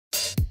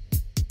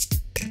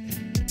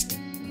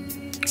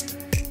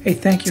Hey,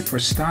 thank you for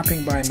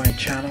stopping by my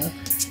channel.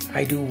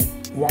 I do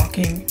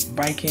walking,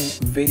 biking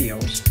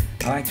videos.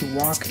 I like to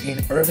walk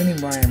in urban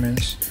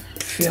environments,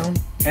 film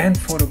and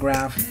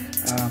photograph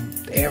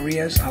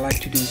areas. I like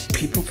to do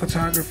people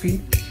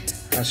photography,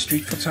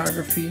 street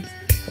photography,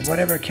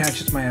 whatever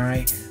catches my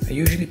eye. I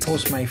usually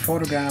post my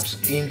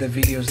photographs in the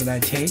videos that I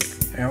take.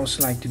 I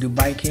also like to do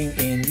biking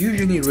in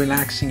usually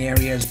relaxing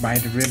areas by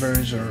the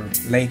rivers or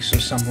lakes or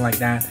something like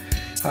that.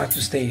 I like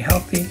to stay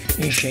healthy,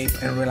 in shape,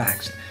 and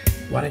relaxed.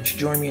 Why don't you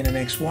join me in the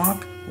next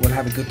walk? We'll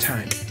have a good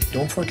time.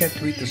 Don't forget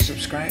to hit the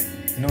subscribe,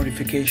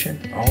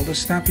 notification, all the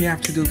stuff you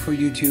have to do for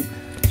YouTube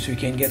so you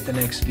can get the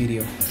next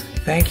video.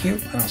 Thank you,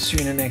 and I'll see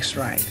you in the next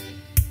ride.